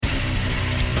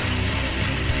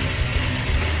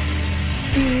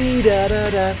Dee da da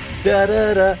da da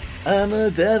da da. I'm a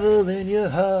devil in your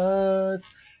heart.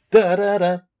 Da da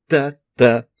da da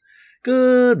da.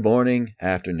 Good morning,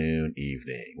 afternoon,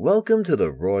 evening. Welcome to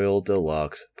the Royal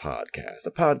Deluxe Podcast,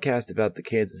 a podcast about the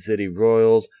Kansas City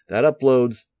Royals that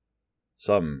uploads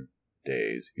some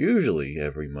days, usually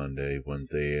every Monday,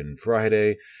 Wednesday, and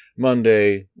Friday.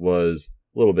 Monday was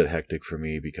a little bit hectic for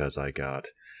me because I got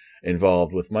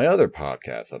involved with my other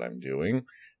podcast that I'm doing.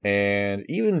 And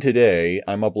even today,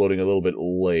 I'm uploading a little bit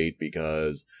late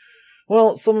because,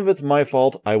 well, some of it's my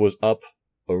fault. I was up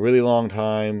a really long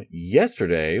time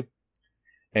yesterday,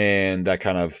 and that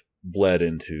kind of bled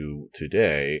into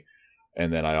today.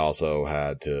 And then I also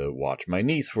had to watch my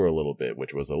niece for a little bit,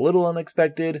 which was a little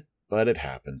unexpected, but it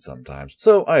happens sometimes.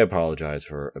 So I apologize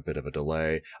for a bit of a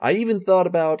delay. I even thought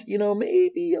about,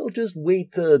 maybe I'll just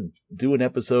wait to do an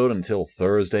episode until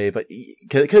Thursday, but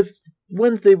because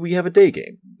Wednesday we have a day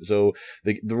game. So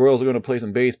the Royals are going to play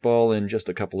some baseball in just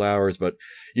a couple hours, but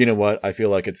you know what? I feel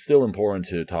like it's still important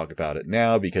to talk about it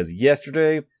now because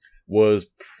yesterday was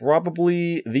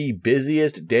probably the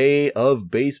busiest day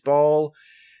of baseball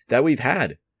that we've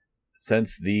had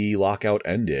since the lockout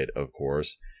ended, of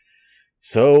course.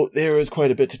 So there is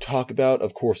quite a bit to talk about.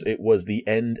 Of course, it was the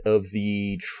end of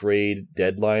the trade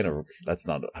deadline, or that's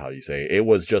not how you say it. It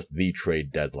was just the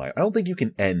trade deadline. I don't think you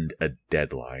can end a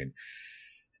deadline.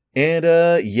 And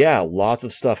lots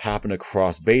of stuff happened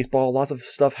across baseball. Lots of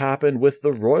stuff happened with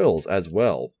the Royals as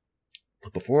well.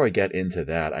 But before I get into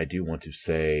that, I do want to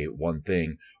say one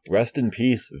thing. Rest in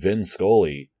peace, Vin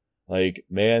Scully. Like,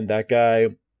 man, that guy,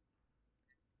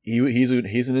 he's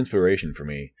an inspiration for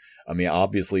me. I mean,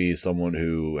 obviously, someone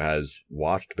who has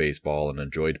watched baseball and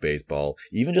enjoyed baseball,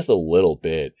 even just a little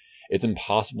bit, it's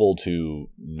impossible to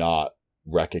not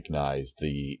recognize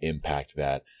the impact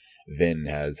that Vin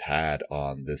has had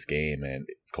on this game and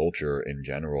culture in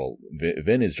general.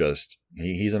 Vin is just,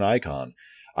 he's an icon.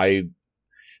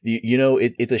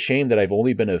 It's a shame that I've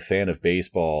only been a fan of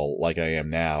baseball like I am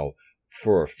now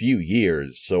for a few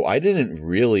years, so I didn't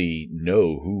really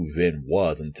know who Vin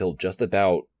was until just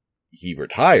about he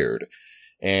retired.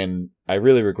 And I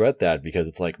really regret that because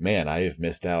it's like, man, I have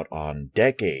missed out on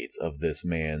decades of this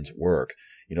man's work.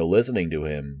 Listening to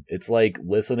him, it's like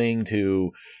listening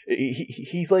to,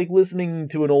 he's like listening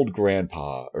to an old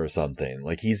grandpa or something.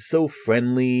 Like, he's so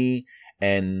friendly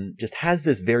and just has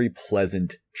this very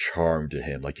pleasant charm to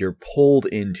him. Like, you're pulled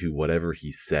into whatever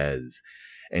he says.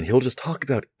 And he'll just talk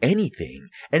about anything.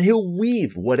 And he'll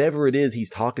weave whatever it is he's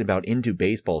talking about into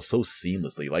baseball so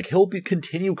seamlessly. Like, he'll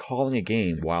continue calling a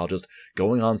game while just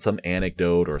going on some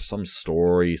anecdote or some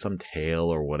story, some tale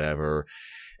or whatever.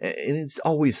 And it's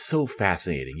always so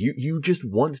fascinating. You just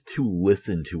want to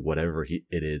listen to whatever it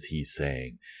is he's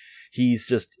saying. He's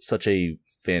just such a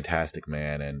fantastic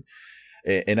man and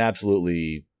an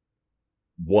absolutely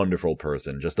wonderful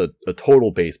person, just a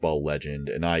total baseball legend,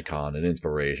 an icon, an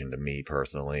inspiration to me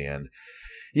personally. And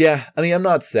yeah, I mean, I'm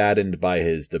not saddened by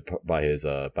his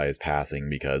passing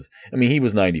because, I mean, he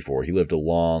was 94. He lived a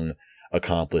long,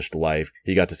 accomplished life.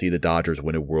 He got to see the Dodgers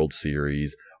win a World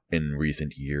Series in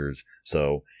recent years.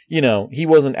 So, he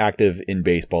wasn't active in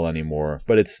baseball anymore,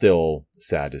 but it's still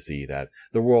sad to see that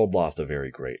the world lost a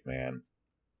very great man.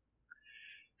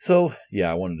 So, yeah,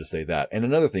 I wanted to say that. And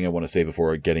another thing I want to say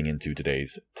before getting into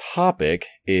today's topic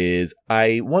is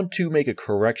I want to make a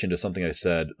correction to something I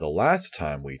said the last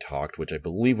time we talked, which I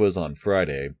believe was on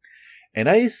Friday. And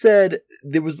I said,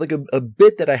 there was like a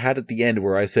bit that I had at the end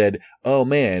where I said, oh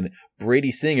man,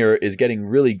 Brady Singer is getting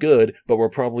really good, but we're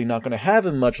probably not going to have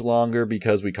him much longer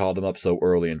because we called him up so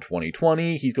early in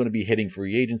 2020. He's going to be hitting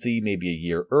free agency maybe a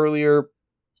year earlier.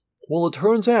 Well, it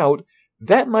turns out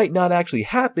that might not actually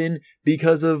happen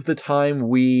because of the time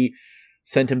we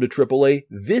sent him to AAA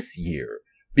this year.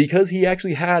 Because he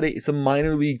actually had some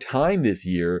minor league time this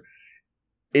year,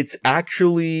 it's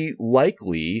actually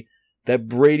likely that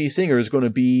Brady Singer is going to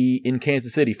be in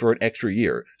Kansas City for an extra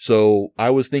year. So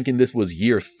I was thinking this was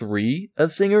year 3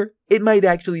 of Singer. It might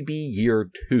actually be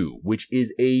year 2, which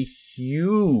is a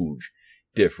huge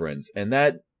difference. And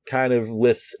that kind of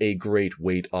lifts a great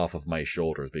weight off of my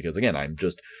shoulders because, again, I'm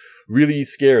just really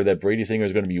scared that Brady Singer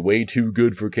is going to be way too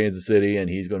good for Kansas City and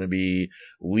he's going to be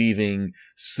leaving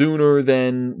sooner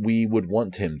than we would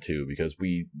want him to because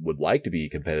we would like to be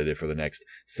competitive for the next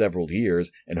several years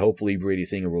and hopefully Brady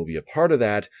Singer will be a part of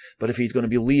that. But if he's going to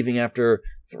be leaving after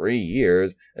 3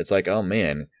 years, it's like, oh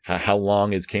man, how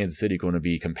long is Kansas City going to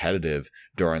be competitive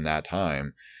during that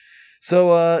time?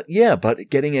 So, but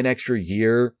getting an extra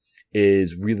year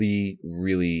is really,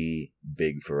 really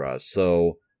big for us.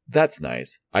 So That's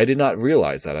nice. I did not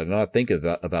realize that. I did not think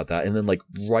about that. And then, like,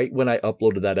 right when I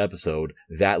uploaded that episode,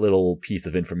 that little piece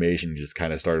of information just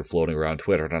kind of started floating around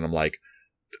Twitter. And I'm like,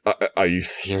 are you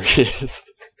serious?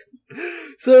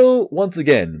 So, once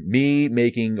again, me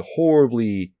making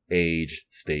horribly aged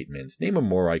statements. Name a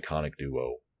more iconic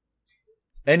duo.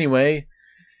 Anyway,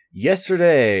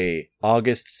 yesterday,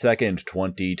 August 2nd,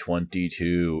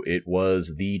 2022, it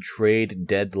was the trade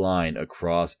deadline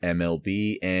across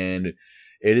MLB, and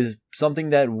it is something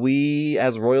that we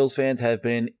as Royals fans have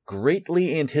been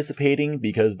greatly anticipating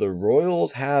because the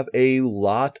Royals have a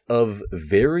lot of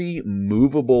very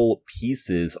movable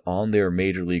pieces on their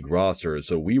major league roster.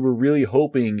 So we were really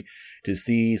hoping to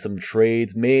see some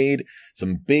trades made,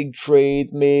 some big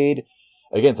trades made,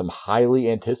 again, some highly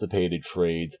anticipated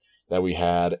trades that we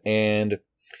had. And,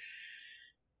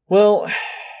 well,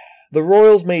 the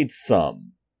Royals made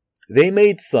some. They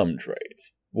made some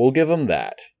trades. We'll give them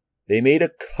that. They made a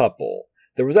couple.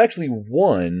 There was actually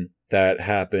one that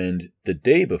happened the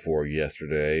day before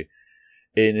yesterday,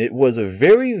 and it was a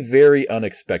very, very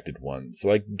unexpected one.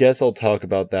 So I guess I'll talk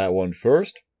about that one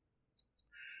first.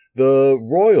 The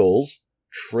Royals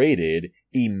traded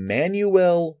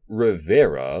Emmanuel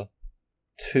Rivera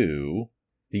to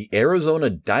the Arizona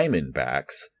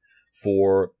Diamondbacks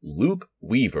for Luke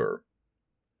Weaver.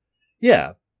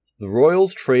 Yeah, the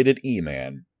Royals traded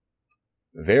E-Man.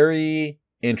 Very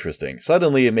interesting.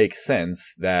 Suddenly it makes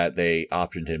sense that they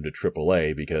optioned him to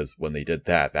AAA, because when they did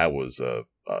that, that was a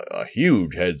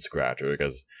huge head scratcher,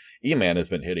 because E-Man has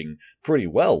been hitting pretty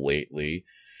well lately.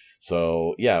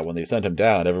 So yeah, when they sent him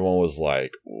down, everyone was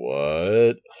like,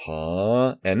 what?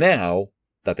 Huh? And now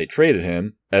that they traded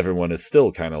him, everyone is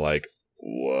still kind of like,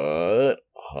 what?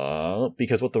 Huh?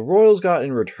 Because what the Royals got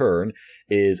in return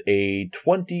is a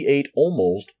 28,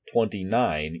 almost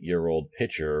 29-year-old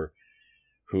pitcher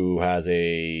who has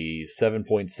a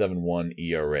 7.71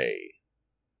 ERA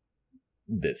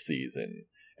this season.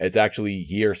 It's actually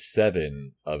year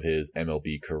 7 of his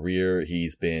MLB career.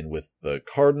 He's been with the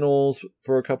Cardinals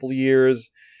for a couple of years.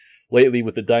 Lately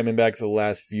with the Diamondbacks for the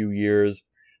last few years.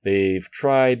 They've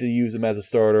tried to use him as a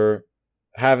starter.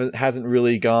 Hasn't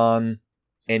really gone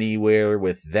anywhere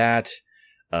with that.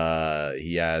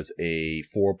 He has a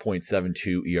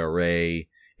 4.72 ERA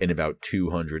in about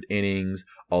 200 innings.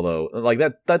 Although, like,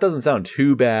 that doesn't sound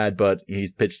too bad, but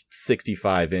he's pitched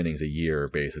 65 innings a year,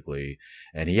 basically.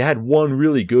 And he had one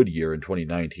really good year in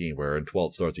 2019, where in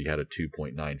 12 starts he had a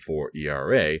 2.94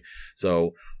 ERA.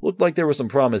 So, looked like there was some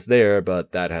promise there,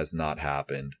 but that has not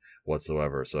happened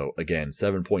whatsoever. So, again,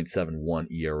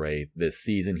 7.71 ERA this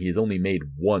season. He's only made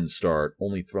one start,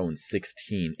 only thrown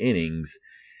 16 innings,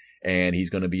 and he's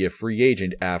going to be a free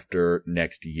agent after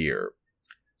next year.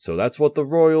 So that's what the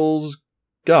Royals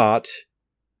got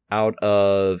out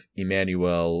of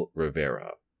Emmanuel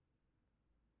Rivera.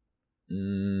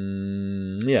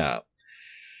 Yeah.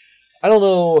 I don't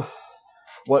know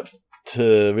what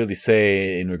to really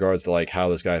say in regards to, like, how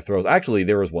this guy throws. Actually,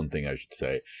 there was one thing I should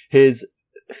say. His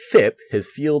FIP,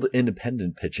 his field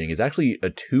independent pitching, is actually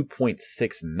a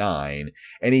 2.69,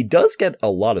 and he does get a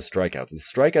lot of strikeouts. His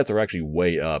strikeouts are actually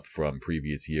way up from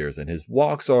previous years, and his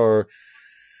walks are,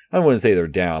 I wouldn't say they're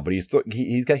down, but he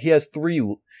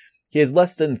has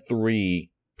less than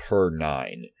 3 per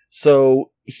 9.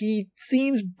 So he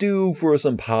seems due for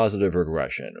some positive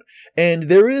regression. And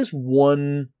there is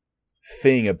one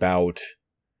thing about,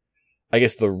 I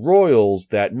guess, the Royals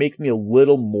that makes me a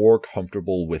little more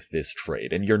comfortable with this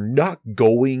trade. And you're not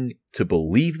going to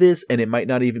believe this, and it might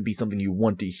not even be something you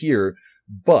want to hear,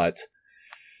 but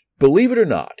believe it or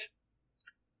not,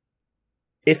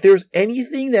 if there's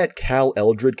anything that Cal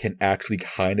Eldred can actually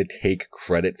kind of take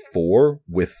credit for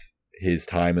with his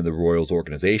time in the Royals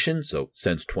organization, so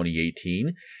since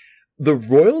 2018, the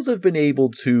Royals have been able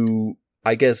to,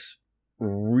 I guess,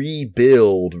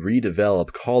 rebuild,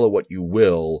 redevelop, call it what you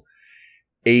will,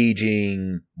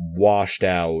 aging, washed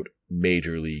out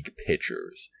major league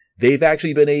pitchers. They've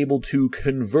actually been able to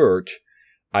convert,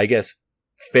 I guess,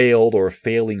 failed or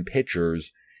failing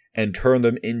pitchers and turn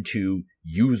them into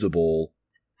usable,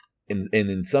 and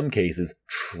in some cases,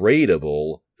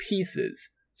 tradable pieces.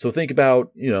 So think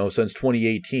about, since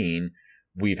 2018,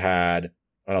 we've had,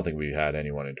 I don't think we had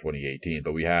anyone in 2018,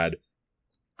 but we had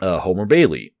Homer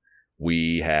Bailey,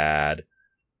 we had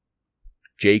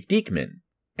Jake Diekman,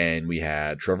 and we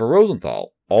had Trevor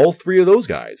Rosenthal. All 3 of those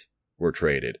guys were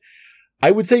traded.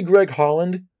 I would say Greg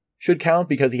Holland should count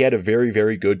because he had a very,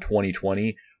 very good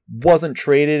 2020. Wasn't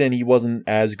traded, and he wasn't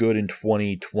as good in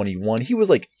 2021. He was,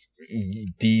 like,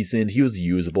 decent. He was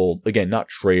usable. Again, not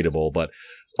tradable, but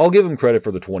I'll give him credit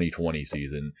for the 2020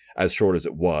 season, as short as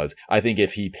it was. I think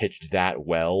if he pitched that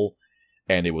well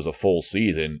and it was a full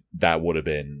season, that would have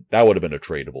been a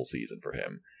tradable season for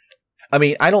him. I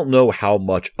mean, I don't know how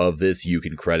much of this you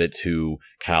can credit to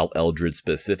Cal Eldred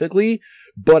specifically,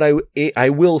 but I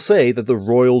will say that the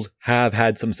Royals have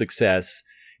had some success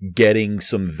getting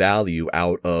some value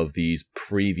out of these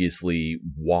previously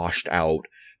washed out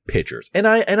pitchers. And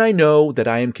I know that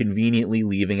I am conveniently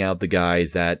leaving out the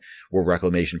guys that were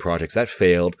reclamation projects that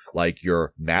failed, like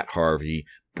your Matt Harvey,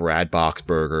 Brad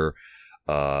Boxberger,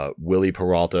 Willie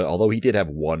Peralta, although he did have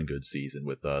one good season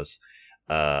with us.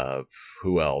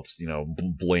 Who else?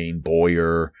 Blaine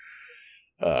Boyer,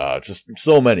 just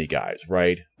so many guys,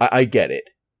 right? I get it.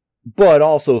 But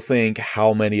also think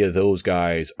how many of those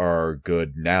guys are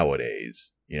good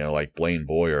nowadays. Like Blaine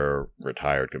Boyer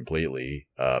retired completely.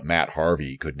 Matt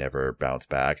Harvey could never bounce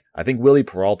back. I think Willie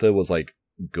Peralta was like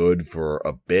good for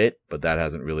a bit, but that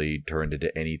hasn't really turned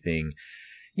into anything.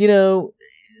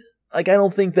 Like I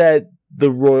don't think that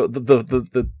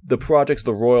the projects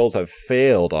the Royals have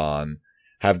failed on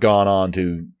have gone on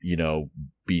to,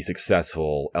 be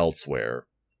successful elsewhere.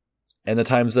 And the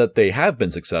times that they have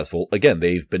been successful, again,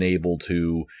 they've been able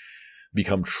to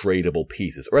become tradable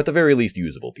pieces, or at the very least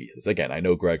usable pieces. Again, I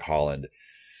know Greg Holland,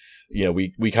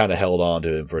 we kind of held on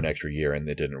to him for an extra year and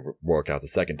it didn't work out the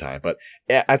second time. But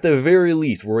at the very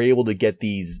least, we're able to get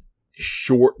these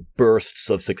short bursts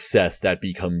of success that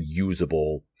become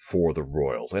usable for the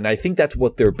Royals. And I think that's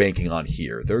what they're banking on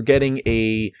here. They're getting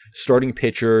a starting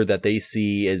pitcher that they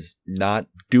see as not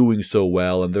doing so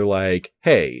well, and they're like,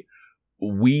 hey,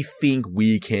 we think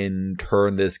we can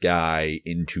turn this guy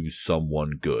into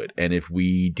someone good. And if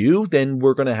we do, then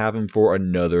we're going to have him for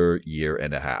another year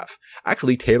and a half.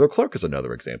 Actually, Taylor Clark is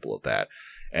another example of that.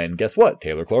 And guess what?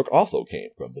 Taylor Clark also came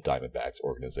from the Diamondbacks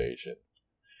organization.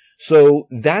 So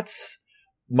that's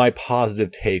my positive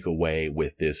takeaway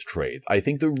with this trade. I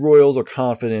think the Royals are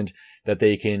confident that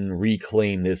they can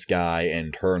reclaim this guy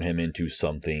and turn him into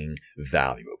something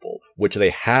valuable, which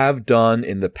they have done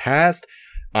in the past.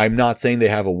 I'm not saying they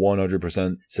have a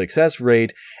 100% success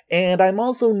rate, and I'm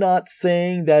also not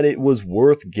saying that it was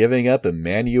worth giving up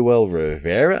Emmanuel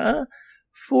Rivera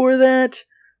for that,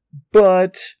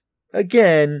 but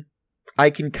again, I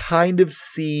can kind of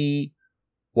see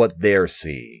what they're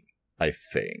seeing, I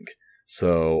think.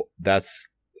 So that's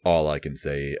all I can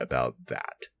say about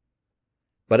that.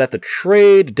 But at the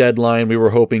trade deadline, we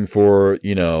were hoping for,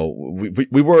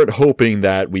 we weren't hoping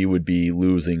that we would be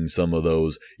losing some of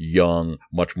those young,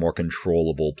 much more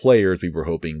controllable players. We were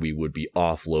hoping we would be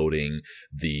offloading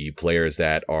the players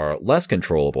that are less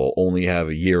controllable, only have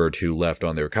a year or two left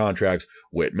on their contracts.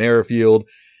 Whit Merrifield,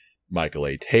 Michael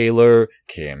A. Taylor,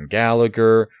 Cam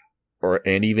Gallagher,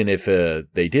 and even if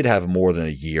they did have more than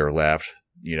a year left,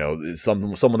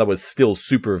 someone that was still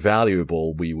super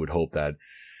valuable, we would hope that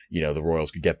the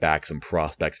Royals could get back some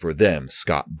prospects for them.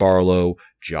 Scott Barlow,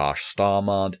 Josh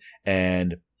Stallmont,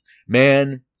 and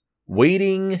man,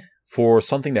 waiting for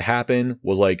something to happen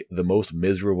was like the most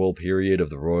miserable period of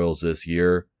the Royals this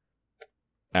year.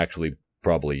 Actually,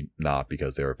 probably not,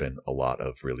 because there have been a lot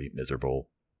of really miserable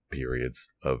periods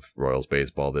of Royals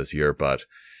baseball this year, but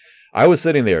I was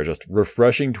sitting there just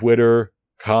refreshing Twitter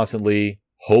constantly,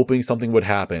 hoping something would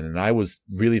happen, and I was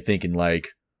really thinking like,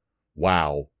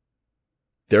 wow,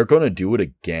 they're going to do it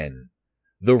again.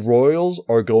 The Royals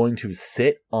are going to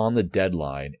sit on the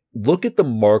deadline, look at the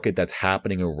market that's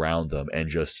happening around them, and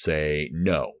just say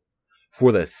no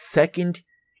for the second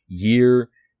year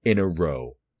in a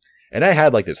row. And I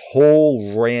had like this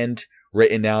whole rant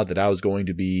written out that I was going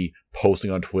to be posting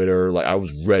on Twitter. Like I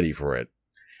was ready for it.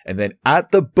 And then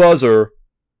at the buzzer,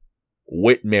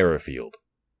 Whit Merrifield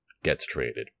gets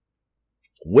traded.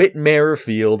 Whit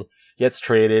Merrifield gets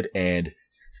traded, and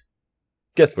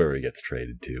guess where he gets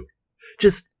traded to?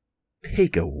 Just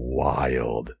take a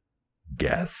wild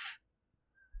guess.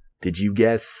 Did you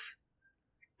guess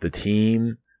the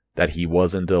team that he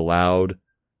wasn't allowed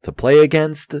to play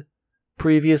against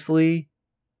previously?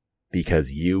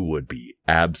 Because you would be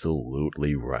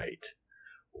absolutely right.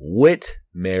 Whit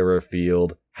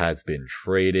Merrifield has been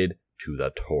traded to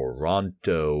the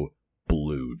Toronto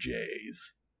Blue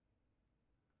Jays.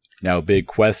 Now, big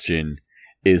question,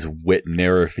 is Whit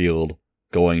Merrifield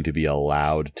going to be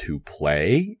allowed to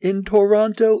play in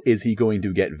Toronto? Is he going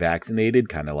to get vaccinated,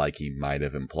 kind of like he might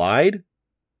have implied?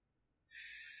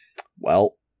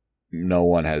 Well, no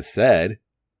one has said.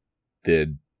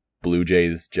 The Blue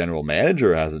Jays general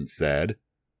manager hasn't said.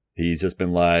 He's just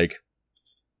been like,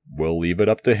 we'll leave it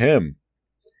up to him.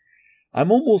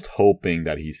 I'm almost hoping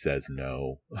that he says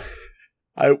no.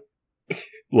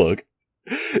 Look,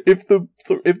 if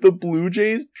the Blue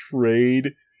Jays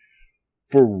trade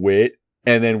for Whit,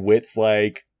 and then Whit's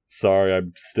like, sorry,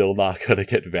 I'm still not gonna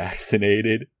get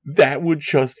vaccinated. That would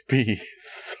just be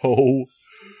so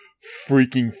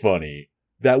freaking funny.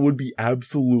 That would be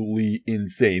absolutely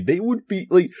insane. They would be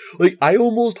like I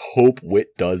almost hope Whit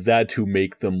does that to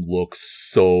make them look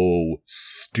so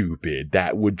stupid.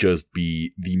 That would just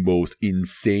be the most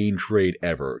insane trade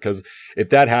ever. Because if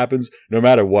that happens, no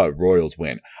matter what, Royals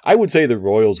win. I would say the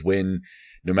Royals win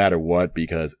no matter what,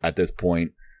 because at this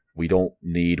point, we don't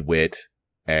need Whit,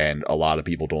 and a lot of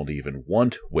people don't even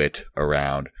want Whit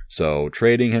around. So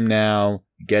trading him now,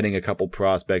 getting a couple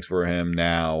prospects for him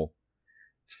now,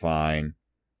 it's fine.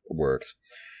 Works.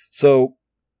 So,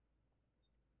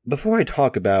 before I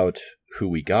talk about who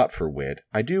we got for Whit,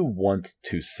 I do want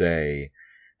to say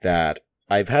that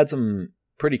I've had some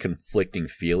pretty conflicting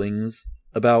feelings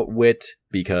about Whit,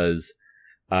 because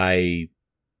I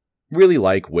really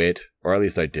like Whit, or at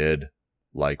least I did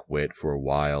like Whit for a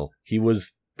while. He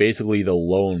was basically the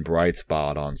lone bright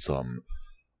spot on some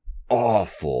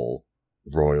awful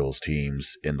Royals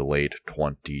teams in the late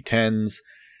 2010s.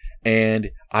 And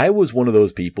I was one of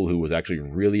those people who was actually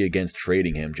really against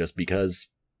trading him just because,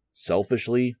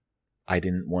 selfishly, I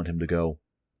didn't want him to go.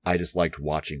 I just liked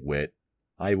watching Whit.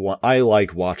 I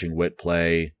liked watching Whit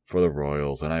play for the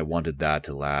Royals, and I wanted that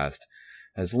to last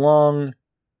as long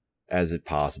as it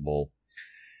possible.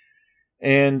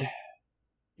 And,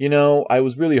 I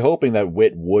was really hoping that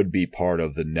Whit would be part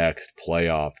of the next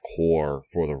playoff core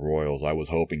for the Royals. I was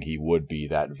hoping he would be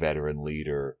that veteran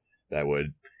leader that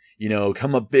would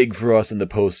come up big for us in the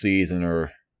postseason,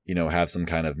 or, have some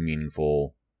kind of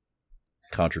meaningful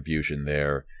contribution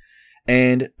there.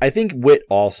 And I think Whit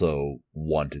also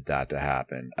wanted that to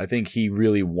happen. I think he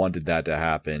really wanted that to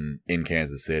happen in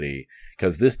Kansas City,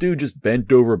 because this dude just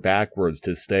bent over backwards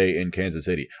to stay in Kansas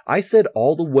City. I said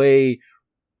all the way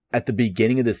at the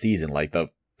beginning of the season, like the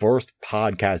first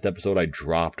podcast episode I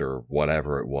dropped or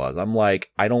whatever it was, I'm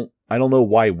like, I don't know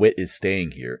why Whit is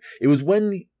staying here. It was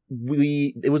when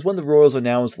the Royals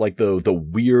announced like the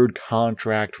weird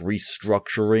contract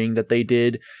restructuring that they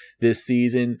did this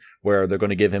season, where they're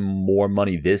going to give him more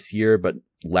money this year but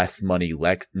less money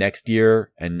next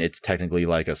year, and it's technically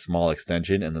like a small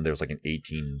extension, and then there's like an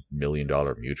 $18 million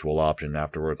mutual option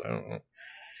afterwards. I don't know.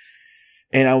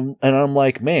 And I'm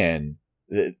like, man,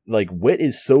 like Whit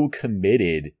is so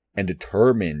committed and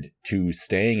determined to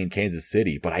staying in Kansas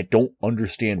City, but I don't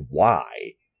understand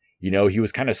why. He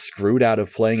was kind of screwed out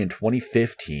of playing in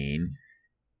 2015,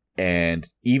 and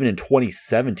even in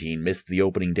 2017 missed the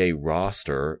opening day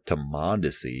roster to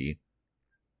Mondesi.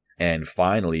 And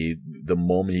finally, the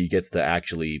moment he gets to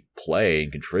actually play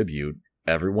and contribute,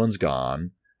 everyone's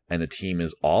gone, and the team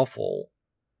is awful.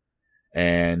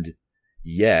 And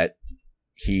yet,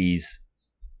 he's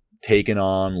taken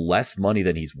on less money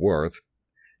than he's worth,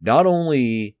 not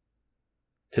only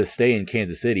to stay in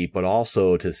Kansas City, but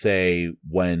also to say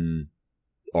to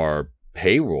our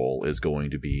payroll is going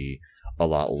to be a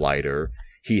lot lighter,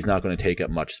 he's not going to take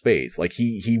up much space. Like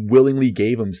he willingly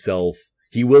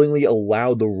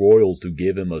allowed the Royals to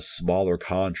give him a smaller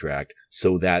contract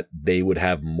so that they would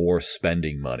have more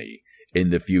spending money in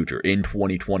the future, in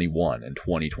 2021 and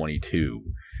 2022.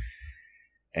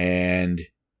 And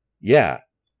yeah,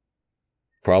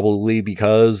 probably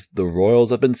because the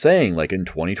Royals have been saying, like, in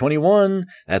 2021,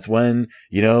 that's when,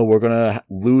 we're going to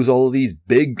lose all of these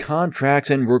big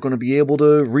contracts and we're going to be able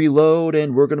to reload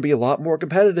and we're going to be a lot more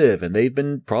competitive. And they've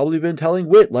probably been telling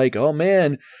Whit, like, oh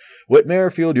man, Whit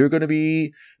Merrifield, you're going to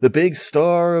be the big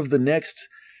star of the next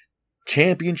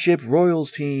championship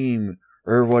Royals team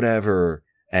or whatever.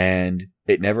 And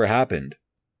it never happened.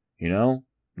 No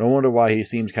wonder why he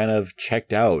seems kind of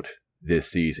checked out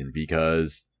this season,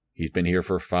 because he's been here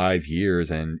for 5 years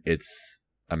and it's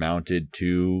amounted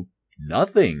to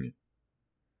nothing.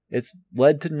 It's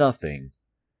led to nothing.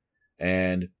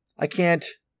 And I can't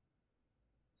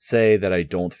say that I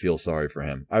don't feel sorry for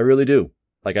him. I really do.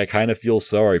 Like, I kind of feel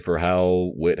sorry for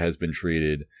how Whit has been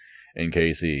treated in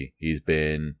KC. He's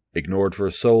been ignored for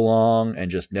so long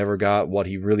and just never got what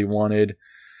he really wanted.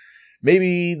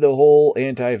 Maybe the whole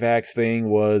anti-vax thing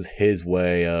was his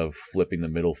way of flipping the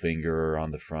middle finger on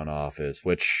the front office,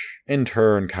 which in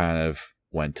turn kind of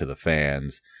went to the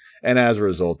fans. And as a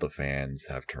result, the fans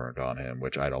have turned on him,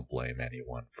 which I don't blame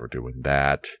anyone for doing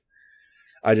that.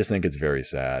 I just think it's very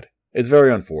sad. It's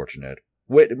very unfortunate.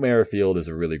 Whit Merrifield is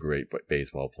a really great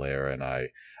baseball player, and I,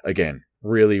 again,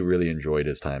 really, really enjoyed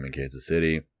his time in Kansas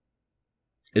City.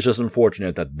 It's just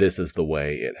unfortunate that this is the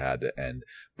way it had to end.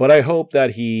 But I hope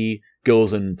that he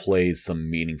goes and plays some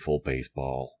meaningful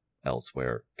baseball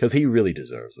elsewhere, because he really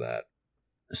deserves that.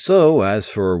 So, as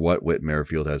for what Whit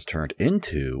Merrifield has turned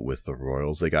into with the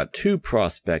Royals, they got 2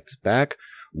 prospects back.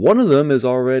 One of them is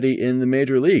already in the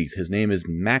major leagues. His name is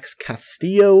Max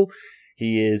Castillo.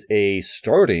 He is a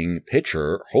starting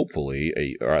pitcher, hopefully,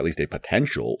 or at least a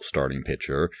potential starting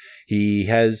pitcher. He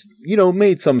has,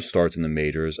 made some starts in the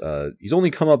majors. He's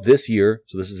only come up this year,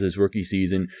 so this is his rookie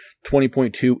season.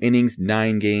 20.2 innings,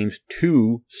 9 games,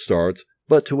 2 starts,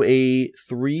 but to a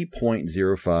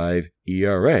 3.05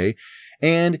 ERA.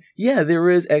 And yeah, there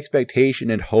is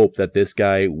expectation and hope that this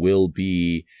guy will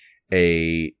be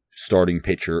a starting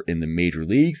pitcher in the major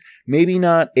leagues. Maybe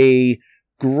not a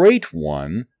great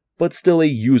one, but still a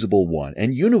usable one.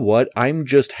 And you know what? I'm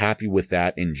just happy with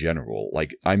that in general.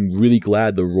 Like, I'm really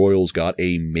glad the Royals got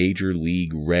a major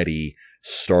league ready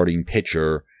starting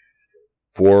pitcher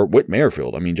for Whit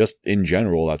Merrifield. I mean, just in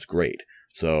general, that's great.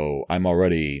 So I'm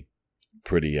already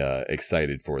pretty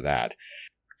excited for that.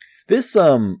 This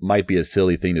might be a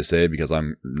silly thing to say because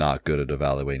I'm not good at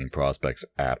evaluating prospects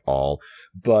at all,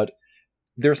 but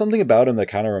there's something about him that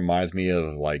kind of reminds me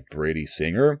of like Brady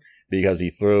Singer, because he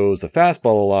throws the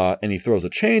fastball a lot and he throws a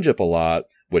changeup a lot,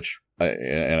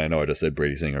 and I know I just said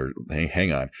Brady Singer,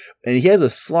 hang on. And he has a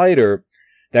slider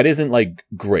that isn't like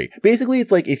great. Basically,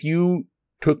 it's like if you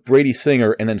took Brady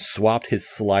Singer and then swapped his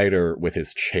slider with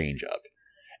his changeup.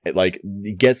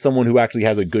 Get someone who actually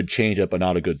has a good changeup but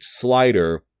not a good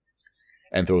slider,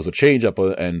 and throws a changeup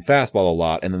and fastball a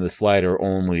lot, and then the slider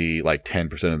only like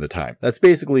 10% of the time. That's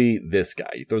basically this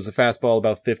guy. He throws the fastball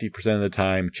about 50% of the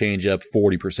time, changeup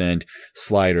 40%,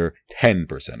 slider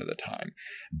 10% of the time,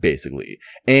 basically.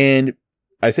 And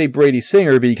I say Brady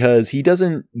Singer because he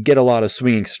doesn't get a lot of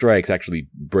swinging strikes. Actually,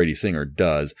 Brady Singer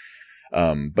does.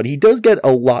 But he does get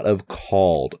a lot of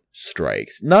called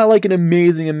strikes. Not like an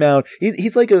amazing amount.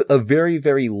 He's like a very,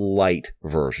 very light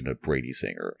version of Brady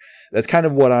Singer. That's kind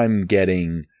of what I'm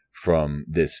getting from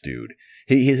this dude.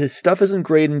 His stuff isn't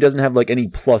great and doesn't have like any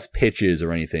plus pitches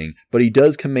or anything, but he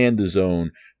does command the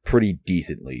zone pretty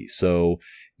decently. So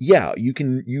yeah,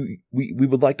 we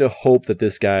would like to hope that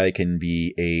this guy can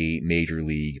be a major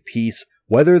league piece,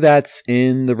 whether that's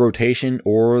in the rotation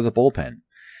or the bullpen.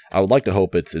 I would like to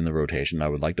hope it's in the rotation. I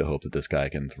would like to hope that this guy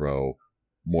can throw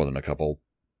more than a couple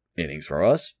innings for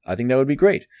us. I think that would be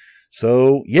great.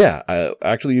 So, yeah,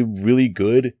 actually a really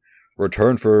good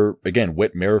return for, again,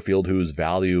 Whit Merrifield, whose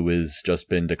value has just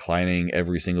been declining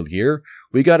every single year.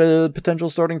 We got a potential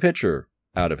starting pitcher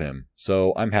out of him.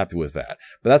 So I'm happy with that.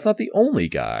 But that's not the only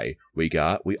guy we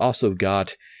got. We also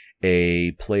got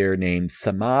a player named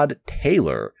Samad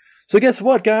Taylor. So guess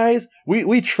what, guys?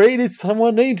 We traded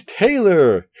someone named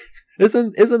Taylor.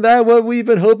 Isn't that what we've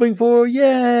been hoping for?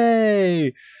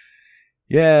 Yay!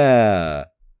 Yeah.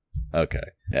 Okay.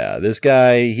 Yeah, this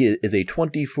guy, he is a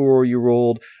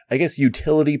 24-year-old, I guess,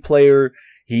 utility player.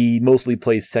 He mostly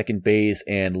plays second base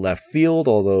and left field,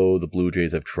 although the Blue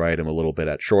Jays have tried him a little bit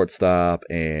at shortstop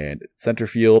and center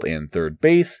field and third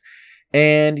base.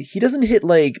 And he doesn't hit,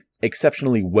 like,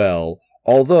 exceptionally well,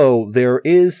 although there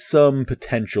is some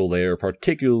potential there,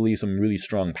 particularly some really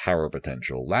strong power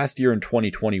potential. Last year in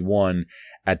 2021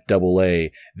 at AA,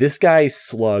 this guy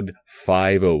slugged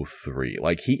 .503.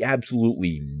 Like, he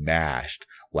absolutely mashed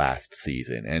last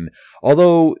season. And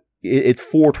although it's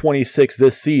 .426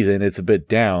 this season, it's a bit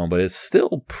down, but it's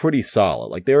still pretty solid.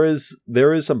 Like, there is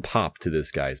some pop to this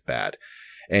guy's bat.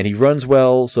 And he runs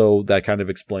well, so that kind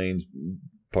of explains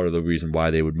part of the reason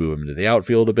why they would move him into the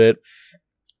outfield a bit.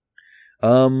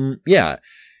 Yeah.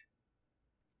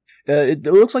 It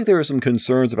looks like there are some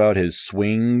concerns about his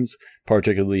swings,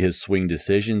 particularly his swing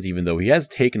decisions, even though he has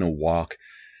taken a walk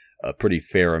a pretty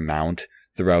fair amount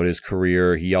throughout his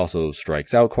career. He also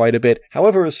strikes out quite a bit.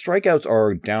 However, his strikeouts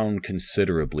are down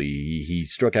considerably. He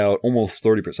struck out almost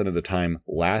 30% of the time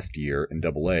last year in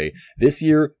AA. This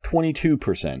year,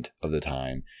 22% of the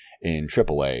time in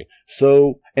AAA.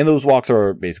 So, and those walks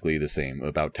are basically the same,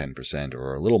 about 10%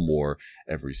 or a little more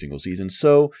every single season.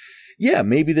 So, yeah,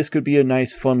 maybe this could be a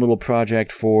nice, fun little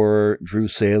project for Drew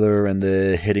Saylor and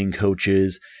the hitting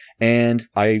coaches. And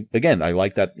I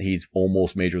like that he's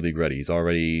almost major league ready. He's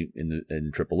already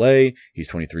in AAA. He's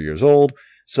 23 years old.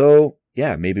 So,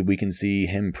 yeah, maybe we can see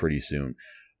him pretty soon.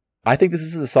 I think this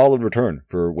is a solid return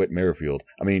for Whit Merrifield.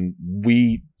 I mean,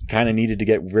 we kind of needed to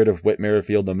get rid of Whit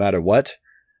Merrifield no matter what.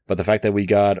 But the fact that we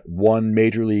got one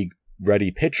major league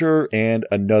ready pitcher and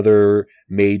another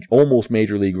almost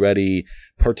major league ready,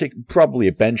 probably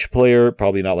a bench player,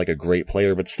 probably not like a great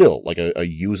player, but still like a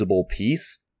usable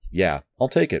piece. Yeah, I'll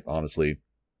take it, honestly.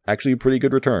 Actually, a pretty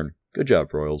good return. Good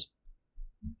job, Royals.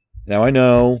 Now I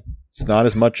know it's not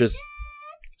as much as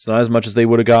they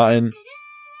would have gotten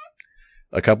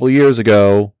a couple of years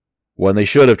ago when they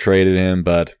should have traded him,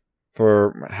 but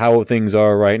for how things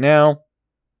are right now,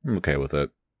 I'm okay with it.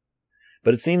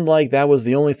 But it seemed like that was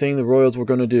the only thing the Royals were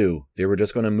going to do. They were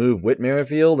just going to move Whit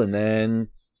Merrifield, and then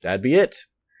that'd be it.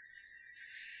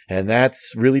 And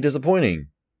that's really disappointing.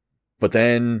 But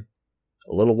then,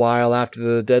 a little while after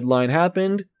the deadline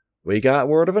happened, we got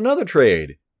word of another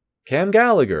trade. Cam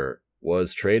Gallagher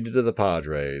was traded to the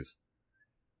Padres.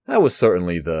 That was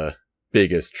certainly the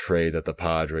biggest trade that the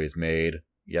Padres made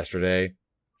yesterday.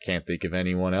 Can't think of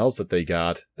anyone else that they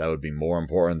got that would be more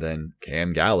important than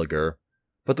Cam Gallagher.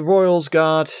 But the Royals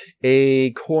got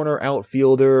a corner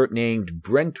outfielder named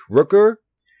Brent Rooker.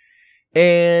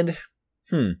 And,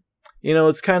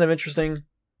 it's kind of interesting.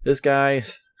 This guy,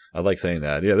 I like saying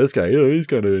that. Yeah, this guy, he's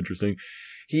kind of interesting.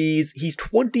 He's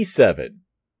 27.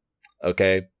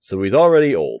 Okay, so he's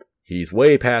already old. He's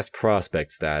way past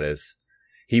prospect status.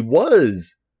 He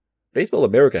was, Baseball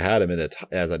America had him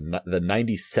as the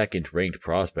 92nd ranked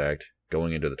prospect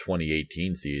going into the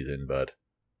 2018 season, but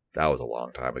that was a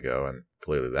long time ago, and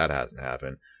clearly that hasn't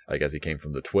happened. I guess he came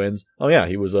from the Twins. Oh yeah,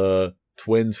 he was a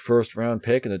Twins first round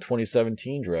pick in the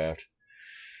 2017 draft.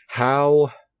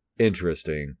 How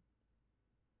interesting.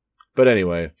 But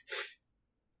anyway,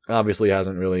 obviously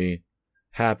hasn't really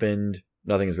happened.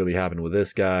 Nothing has really happened with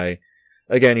this guy.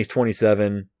 Again, he's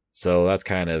 27, so that's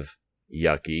kind of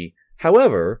yucky.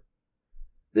 However,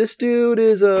 this dude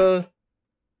is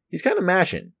he's kind of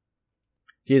mashing.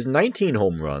 He has 19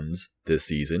 home runs this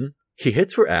season. He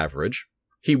hits for average.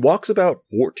 He walks about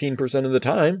 14% of the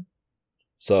time.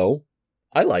 So,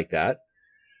 I like that.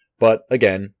 But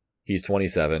again, he's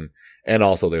 27. And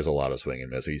also there's a lot of swing and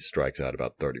miss. He strikes out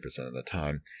about 30% of the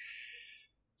time.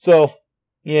 So,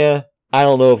 yeah, I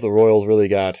don't know if the Royals really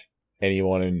got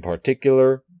anyone in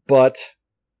particular. But,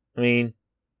 they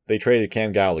traded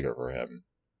Cam Gallagher for him.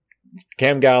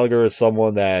 Cam Gallagher is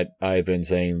someone that I've been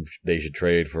saying they should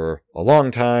trade for a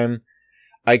long time.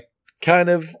 I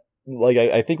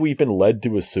think we've been led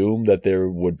to assume that there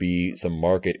would be some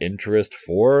market interest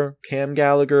for Cam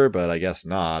Gallagher, but I guess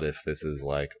not if this is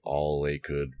all they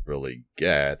could really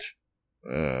get.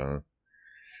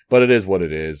 But it is what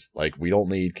it is. We don't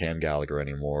need Cam Gallagher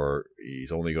anymore.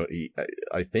 He's only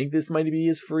I think this might be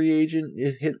his free agent.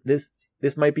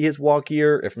 This might be his walk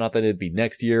year. If not, then it'd be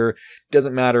next year.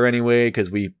 Doesn't matter anyway, because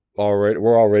we're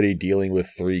already dealing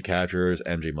with 3 catchers.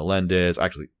 MJ Melendez,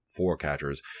 actually 4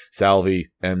 catchers. Salvi,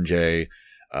 MJ.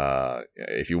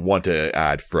 If you want to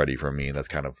add Freddie for me, that's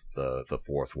kind of the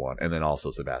 4th one. And then also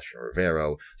Sebastian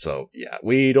Rivero. So yeah,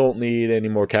 we don't need any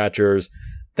more catchers.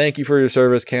 Thank you for your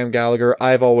service, Cam Gallagher.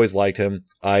 I've always liked him.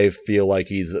 I feel like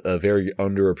he's a very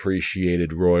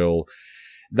underappreciated Royal.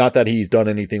 Not that he's done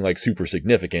anything super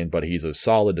significant, but he's a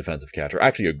solid defensive catcher.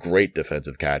 Actually, a great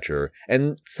defensive catcher.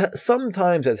 And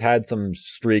sometimes has had some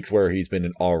streaks where he's been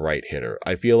an alright hitter.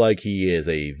 I feel like he is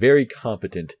a very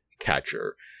competent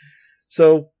catcher.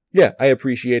 So, yeah, I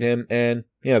appreciate him. And,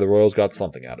 yeah, the Royals got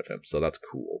something out of him. So that's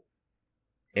cool.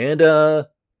 And, that's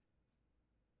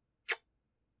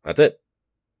it.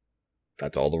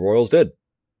 That's all the Royals did.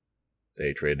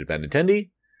 They traded Benintendi.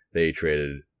 They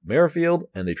traded Merrifield,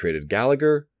 and they traded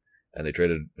Gallagher, and they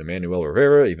traded Emmanuel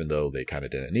Rivera, even though they kind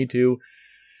of didn't need to.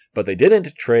 But they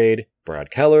didn't trade Brad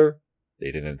Keller.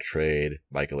 They didn't trade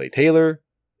Michael A. Taylor.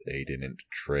 They didn't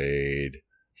trade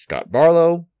Scott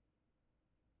Barlow.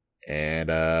 And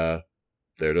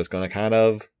they're just going to kind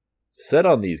of sit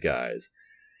on these guys.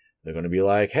 They're going to be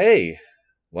like, hey,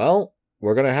 well,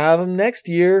 we're going to have them next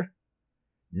year.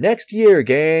 Next year,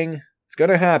 gang. It's going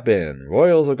to happen.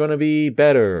 Royals are going to be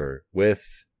better with,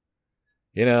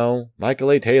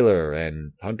 Michael A. Taylor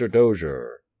and Hunter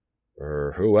Dozier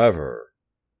or whoever.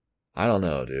 I don't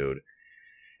know, dude.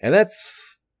 And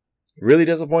that's really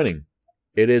disappointing.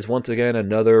 It is once again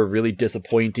another really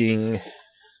disappointing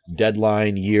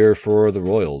deadline year for the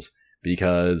Royals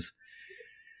because,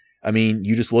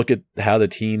 you just look at how the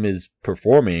team is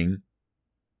performing.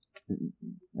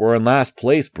 We're in last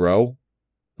place, bro.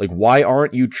 Why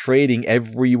aren't you trading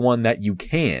everyone that you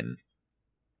can?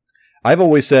 I've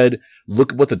always said,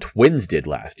 look at what the Twins did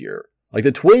last year.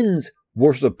 The Twins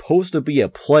were supposed to be a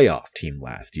playoff team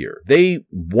last year. They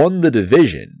won the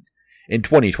division in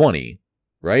 2020,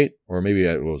 right? Or maybe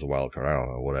it was a wild card. I don't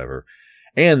know, whatever.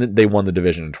 And they won the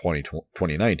division in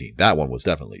 2019. That one was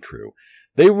definitely true.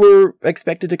 They were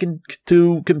expected to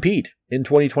compete in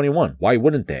 2021. Why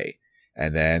wouldn't they?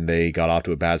 And then they got off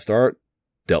to a bad start.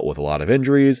 Dealt with a lot of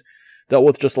injuries, dealt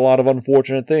with just a lot of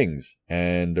unfortunate things.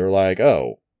 And they're like,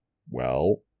 oh,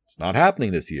 well, it's not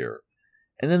happening this year.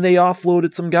 And then they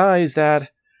offloaded some guys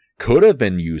that could have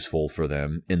been useful for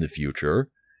them in the future,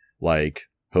 like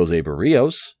Jose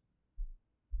Barrios.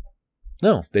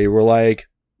 No, they were like,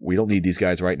 we don't need these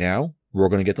guys right now. We're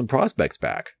going to get some prospects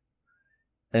back.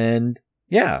 And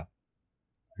yeah,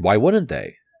 Why wouldn't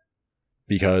they?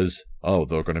 Because,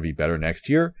 they're going to be better next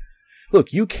year?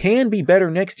 Look, you can be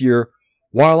better next year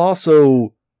while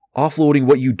also offloading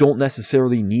what you don't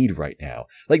necessarily need right now.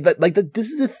 This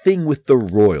is the thing with the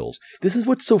Royals. This is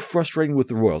what's so frustrating with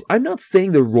the Royals. I'm not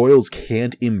saying the Royals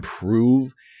can't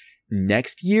improve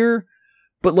next year,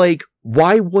 but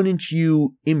why wouldn't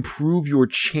you improve your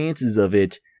chances of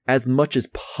it as much as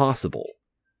possible?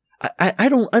 I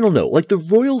don't know. The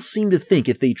Royals seem to think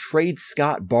if they trade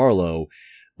Scott Barlow,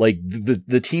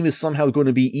 the team is somehow going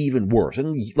to be even worse.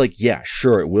 And yeah,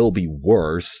 sure, it will be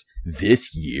worse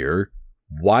this year.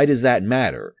 Why does that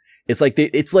matter?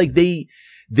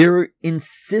 They're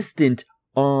insistent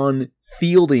on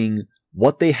fielding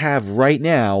what they have right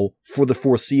now for the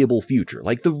foreseeable future.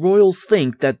 The Royals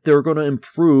think that they're going to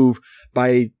improve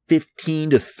by 15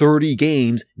 to 30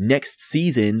 games next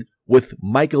season with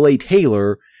Michael A.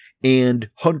 Taylor and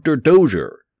Hunter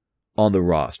Dozier on the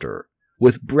roster,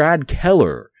 with Brad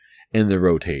Keller in the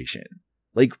rotation.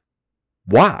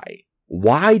 Why?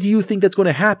 Why do you think that's going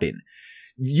to happen?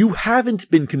 You haven't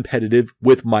been competitive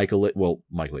with Michael A.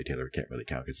 Taylor can't really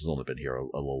count because he's only been here a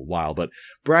little while, but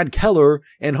Brad Keller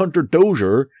and Hunter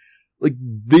Dozier,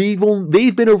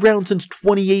 they've been around since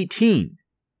 2018.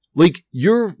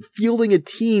 You're fielding a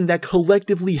team that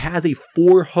collectively has a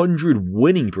 400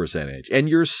 winning percentage, and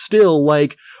you're still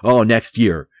next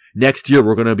year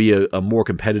we're going to be a more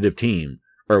competitive team,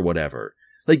 or whatever.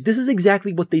 This is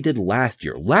exactly what they did last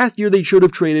year. Last year, they should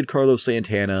have traded Carlos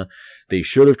Santana. They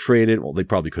should have traded, they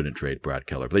probably couldn't trade Brad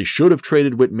Keller, but they should have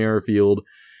traded Whit Merrifield.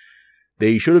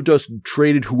 They should have just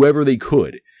traded whoever they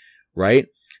could, right?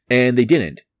 And they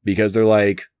didn't, because they're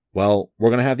we're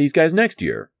going to have these guys next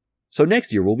year. So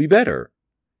next year will be better.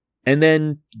 And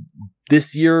then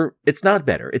this year, it's not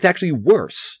better. It's actually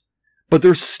worse. But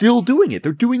they're still doing it.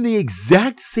 They're doing the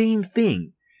exact same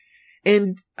thing.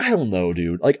 And I don't know,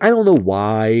 dude. I don't know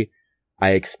why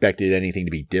I expected anything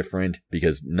to be different,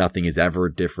 because nothing is ever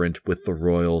different with the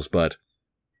Royals, but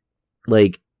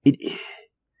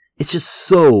it's just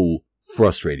so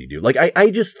frustrating, dude. I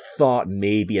just thought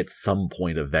maybe at some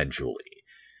point eventually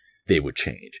they would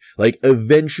change.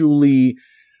 Eventually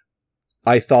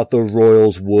I thought the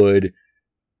Royals would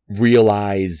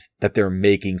realize that they're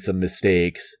making some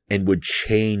mistakes and would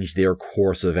change their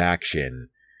course of action,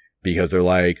 because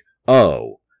they're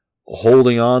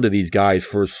holding on to these guys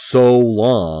for so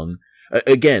long.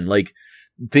 Again,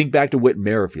 think back to Whit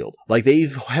Merrifield.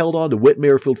 They've held on to Whit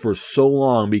Merrifield for so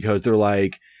long because they're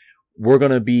we're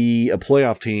going to be a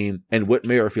playoff team and Whit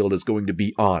Merrifield is going to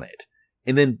be on it.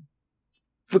 And then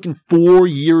freaking 4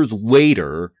 years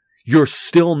later, you're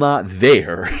still not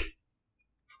there.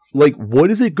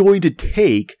 What is it going to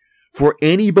take for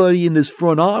anybody in this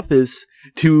front office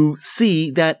to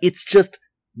see that it's just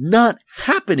not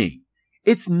happening?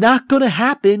 It's not going to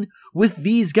happen with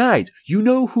these guys. You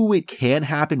know who it can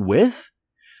happen with?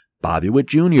 Bobby Witt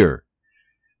Jr.,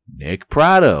 Nick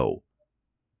Pratto,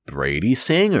 Brady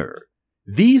Singer.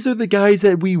 These are the guys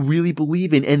that we really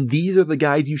believe in, and these are the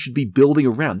guys you should be building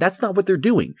around. That's not what they're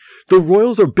doing. The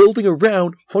Royals are building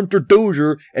around Hunter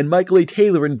Dozier and Michael A.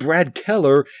 Taylor and Brad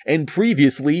Keller and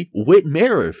previously Whit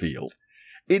Merrifield.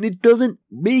 And it doesn't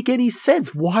make any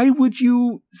sense. Why would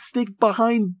you stick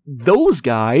behind those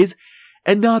guys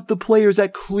and not the players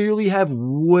that clearly have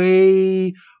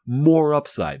way more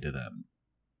upside to them?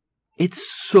 It's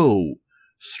so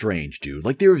strange, dude.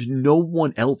 There is no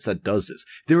one else that does this.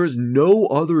 There is no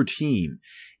other team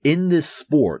in this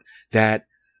sport that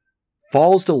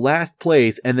falls to last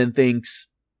place and then thinks,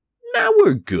 nah,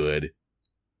 we're good.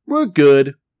 We're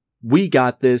good. We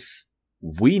got this.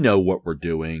 We know what we're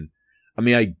doing.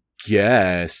 I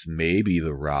guess maybe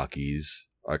the Rockies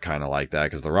are kind of like that,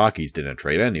 because the Rockies didn't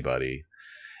trade anybody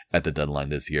at the deadline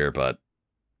this year, but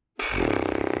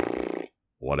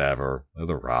whatever. They're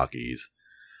the Rockies.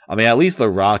 At least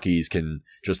the Rockies can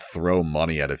just throw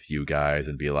money at a few guys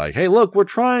and be like, hey, look, we're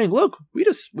trying. Look, we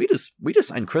just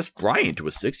signed Chris Bryant to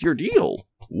a 6-year deal.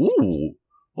 Ooh.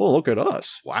 Oh, look at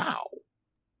us. Wow.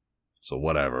 So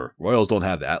whatever. Royals don't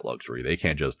have that luxury. They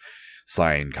can't just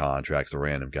sign contracts to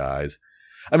random guys.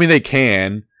 They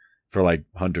can for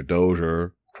Hunter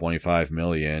Dozier, $25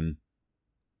 million.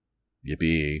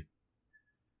 Yippee.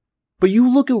 But you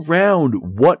look around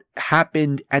what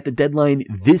happened at the deadline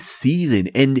this season,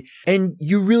 and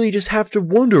you really just have to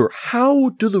wonder, how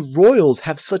do the Royals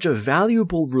have such a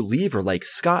valuable reliever like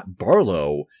Scott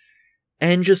Barlow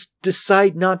and just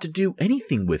decide not to do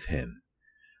anything with him?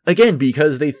 Again,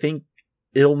 because they think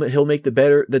he'll make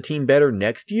the team better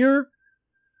next year?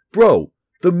 Bro,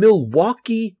 the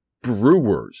Milwaukee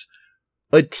Brewers,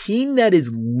 a team that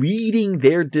is leading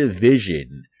their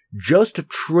division, just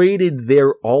traded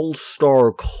their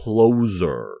all-star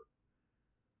closer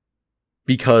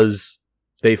because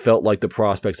they felt like the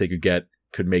prospects they could get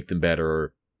could make them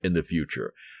better in the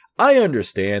future. I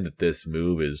understand that this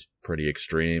move is pretty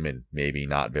extreme and maybe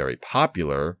not very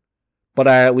popular, but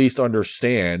I at least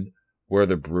understand where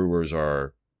the Brewers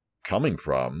are coming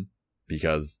from,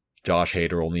 because Josh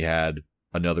Hader only had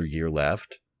another year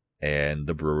left, and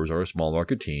the Brewers are a small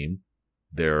market team.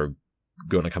 They're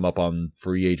going to come up on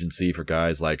free agency for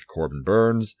guys like Corbin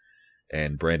Burns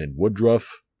and Brandon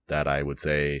Woodruff that I would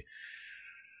say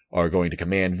are going to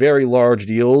command very large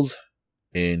deals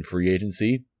in free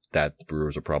agency that the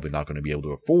Brewers are probably not going to be able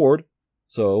to afford.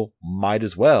 So might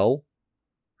as well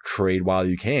trade while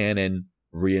you can and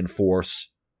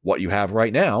reinforce what you have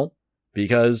right now,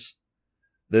 because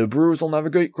the Brewers don't have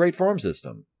a great farm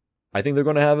system. I think they're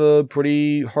going to have a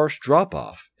pretty harsh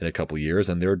drop-off in a couple years,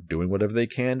 and they're doing whatever they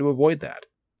can to avoid that.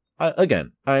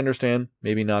 Again, I understand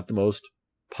maybe not the most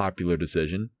popular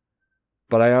decision,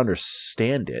 but I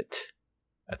understand it,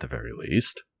 at the very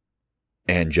least.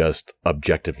 And just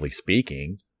objectively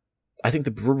speaking, I think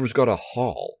the Brewers got a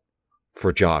haul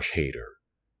for Josh Hader.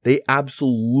 They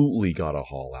absolutely got a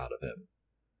haul out of him.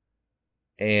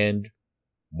 And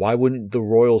why wouldn't the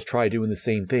Royals try doing the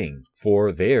same thing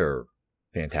for their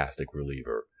fantastic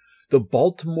reliever? The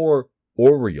Baltimore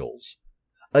Orioles,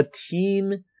 a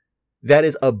team that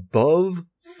is above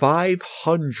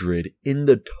 500 in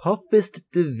the toughest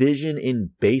division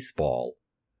in baseball,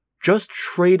 just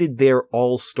traded their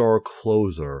all-star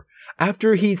closer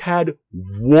after he's had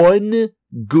one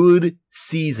good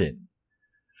season.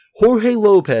 Jorge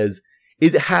Lopez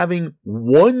is having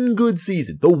one good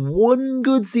season, the one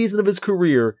good season of his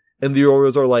career, and the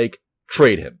Orioles are like,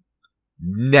 trade him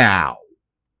now.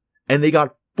 And they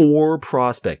got 4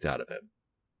 prospects out of him.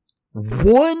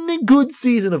 One good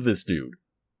season of this dude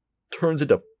turns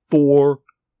into 4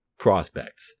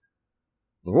 prospects.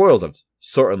 The Royals have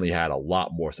certainly had a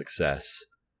lot more success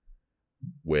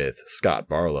with Scott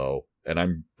Barlow, and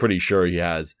I'm pretty sure he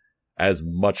has as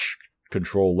much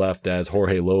control left as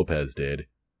Jorge Lopez did.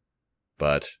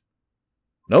 But,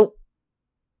 nope,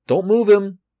 don't move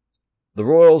him. The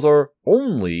Royals are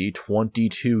only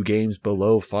 22 games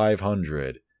below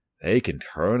 500. They can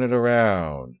turn it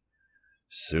around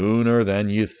sooner than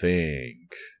you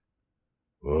think.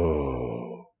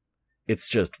 Oh, it's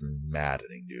just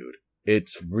maddening, dude.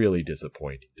 It's really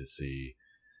disappointing to see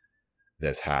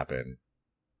this happen.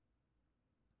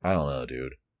 I don't know,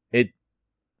 dude. It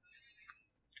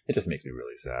just makes me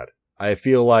really sad. I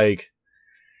feel like,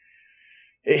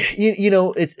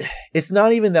 it's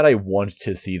not even that I want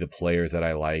to see the players that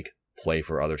I like play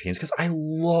for other teams, because I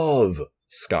love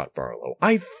Scott Barlow.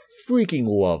 I freaking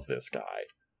love this guy.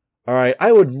 Alright,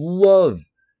 I would love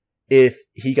if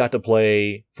he got to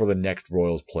play for the next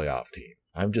Royals playoff team.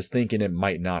 I'm just thinking it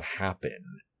might not happen.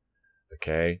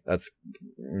 Okay? That's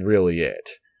really it.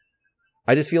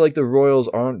 I just feel like the Royals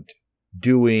aren't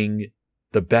doing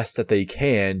the best that they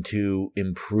can to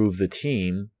improve the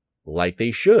team like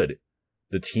they should.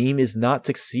 The team is not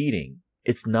succeeding.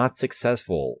 It's not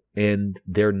successful. And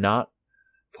they're not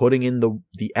putting in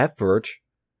the effort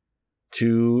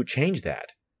to change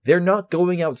that. They're not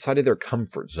going outside of their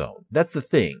comfort zone. That's the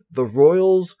thing. The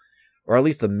Royals, or at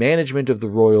least the management of the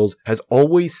Royals, has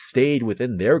always stayed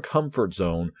within their comfort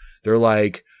zone. They're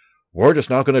like, we're just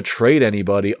not going to trade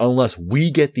anybody unless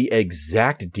we get the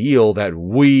exact deal that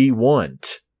we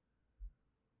want.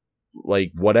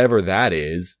 Like, whatever that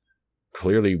is,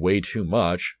 clearly way too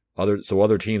much. So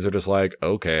other teams are just like,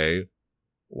 okay,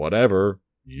 whatever,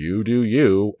 you do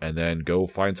you, and then go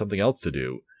find something else to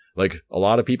do. Like, a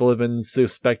lot of people have been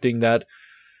suspecting that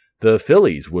the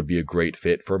Phillies would be a great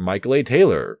fit for Michael A.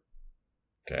 Taylor.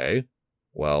 Okay,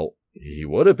 well, he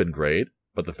would have been great,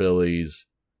 but the Phillies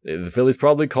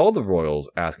probably called the Royals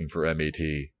asking for MAT,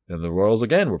 and the Royals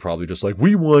again were probably just like,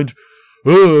 we want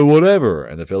whatever,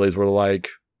 and the Phillies were like,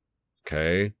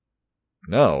 okay,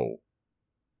 no.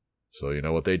 So you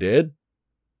know what they did?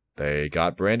 They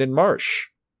got Brandon Marsh.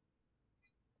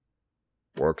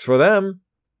 Works for them.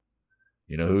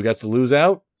 You know who gets to lose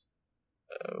out?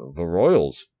 The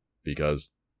Royals, because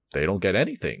they don't get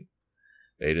anything.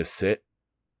 They just sit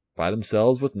by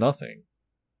themselves with nothing.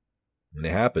 And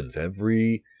it happens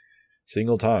every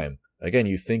single time. Again,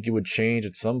 you think it would change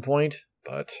at some point,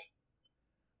 but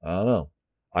I don't know.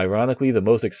 Ironically, the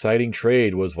most exciting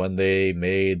trade was when they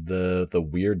made the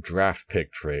weird draft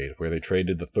pick trade, where they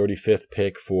traded the 35th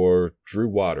pick for Drew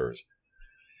Waters.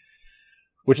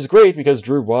 Which is great, because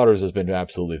Drew Waters has been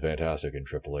absolutely fantastic in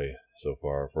AAA so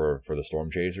far for the Storm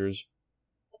Chasers.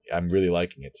 I'm really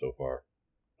liking it so far.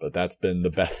 But that's been the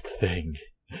best thing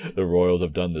the Royals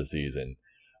have done this season.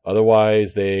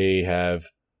 Otherwise, they have,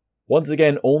 once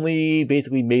again, only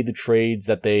basically made the trades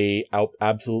that they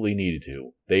absolutely needed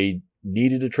to. They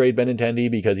needed to trade Benintendi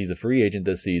because he's a free agent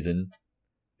this season.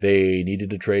 They needed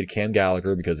to trade Cam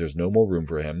Gallagher because there's no more room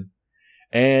for him.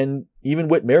 And even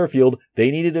Whit Merrifield,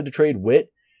 they needed to trade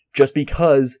Whit just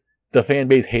because the fan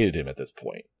base hated him at this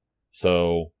point.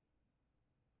 So,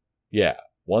 yeah.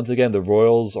 Once again, the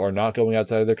Royals are not going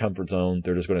outside of their comfort zone.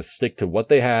 They're just going to stick to what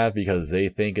they have because they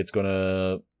think it's going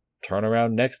to turn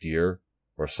around next year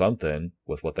or something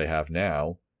with what they have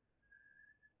now.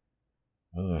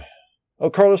 Oh,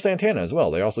 Carlos Santana as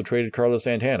well. They also traded Carlos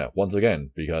Santana once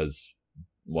again because,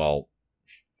 well,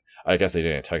 I guess they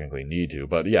didn't technically need to,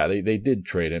 but yeah, they did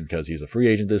trade him because he's a free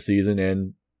agent this season,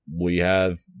 and we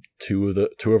have two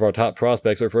of our top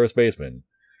prospects are first basemen.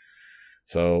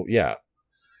 So yeah,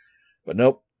 but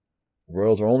nope. The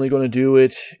Royals are only going to do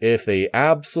it if they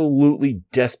absolutely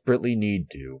desperately need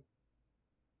to,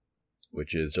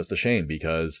 which is just a shame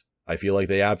because I feel like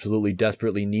they absolutely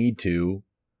desperately need to,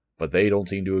 but they don't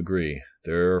seem to agree.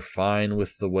 They're fine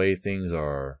with the way things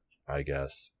are, I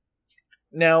guess.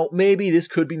 Now, maybe this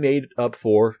could be made up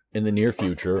for in the near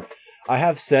future. I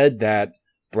have said that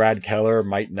Brad Keller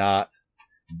might not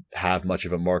have much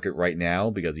of a market right now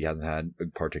because he hasn't had a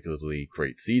particularly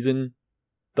great season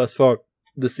thus far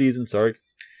this season,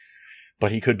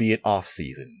 but he could be an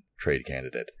off-season trade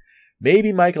candidate.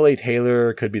 Maybe Michael A.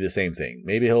 Taylor could be the same thing.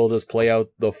 Maybe he'll just play out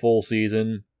the full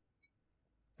season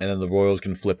and then the Royals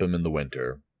can flip him in the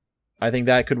winter. I think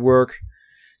that could work.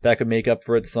 That could make up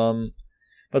for it some,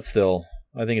 but still,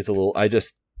 I think it's a little, I'm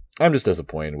just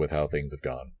disappointed with how things have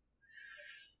gone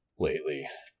lately.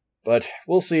 But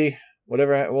we'll see.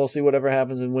 We'll see whatever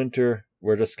happens in winter.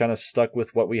 We're just kind of stuck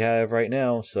with what we have right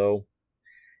now, so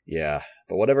yeah.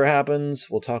 But whatever happens,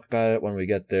 we'll talk about it when we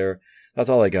get there. That's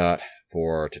all I got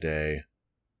for today.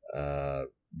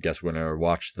 Guess we're going to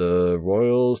watch the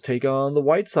Royals take on the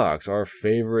White Sox, our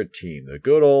favorite team. The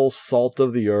good old salt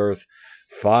of the earth,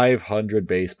 500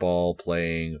 baseball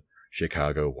playing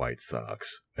Chicago White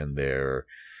Sox. And their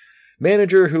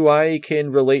manager, who I can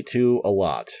relate to a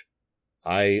lot.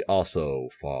 I also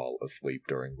fall asleep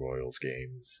during Royals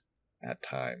games at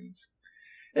times.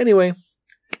 Anyway,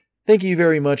 thank you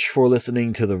very much for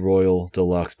listening to the Royal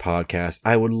Deluxe Podcast.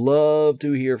 I would love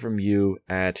to hear from you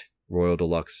at Royal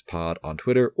Deluxe Pod on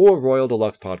Twitter or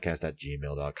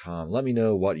royaldeluxepodcast@gmail.com. Let me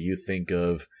know what you think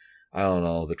of, I don't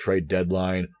know, the trade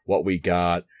deadline, what we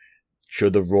got.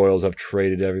 Should the Royals have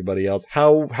traded everybody else?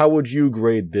 How would you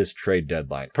grade this trade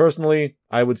deadline? Personally,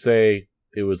 I would say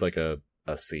it was like a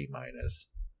C-.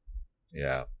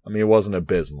 Yeah, I mean, it wasn't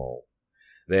abysmal.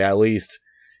 They at least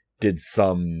did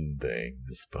some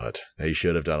things, but they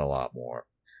should have done a lot more.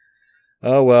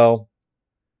 Oh well.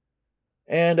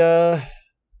 And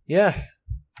yeah.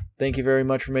 Thank you very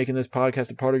much for making this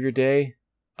podcast a part of your day.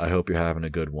 I hope you're having a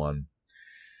good one.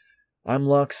 I'm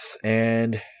Lux,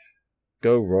 and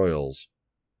go Royals.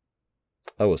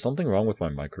 Oh, was something wrong with my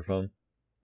microphone?